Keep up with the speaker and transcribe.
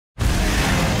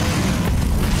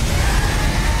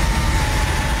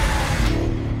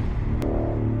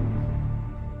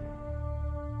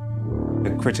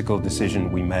critical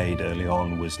decision we made early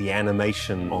on was the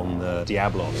animation on the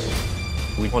Diablos.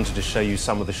 We wanted to show you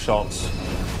some of the shots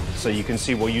so you can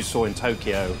see what you saw in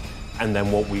Tokyo and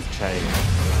then what we've changed.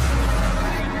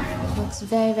 It looks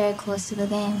very, very close to the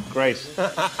game. Great.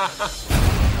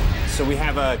 So we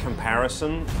have a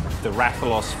comparison, the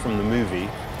Rathalos from the movie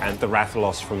and the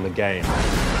Rathalos from the game.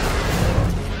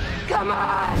 Come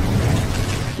on!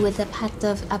 With the Pact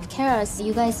of Apteros,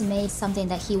 you guys made something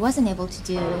that he wasn't able to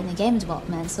do in the game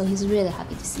development, so he's really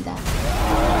happy to see that.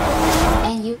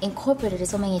 And you incorporated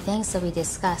so many things that we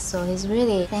discussed, so he's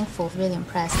really thankful, really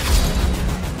impressed.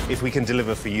 If we can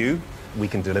deliver for you, we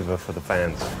can deliver for the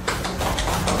fans.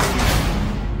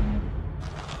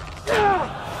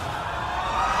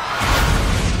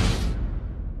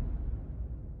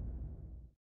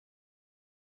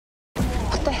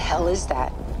 What the hell is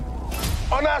that?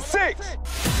 On our 6!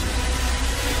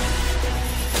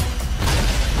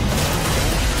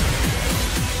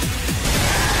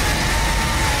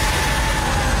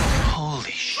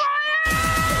 Holy shit.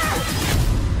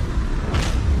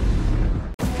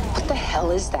 What the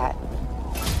hell is that?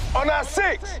 On our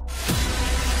 6!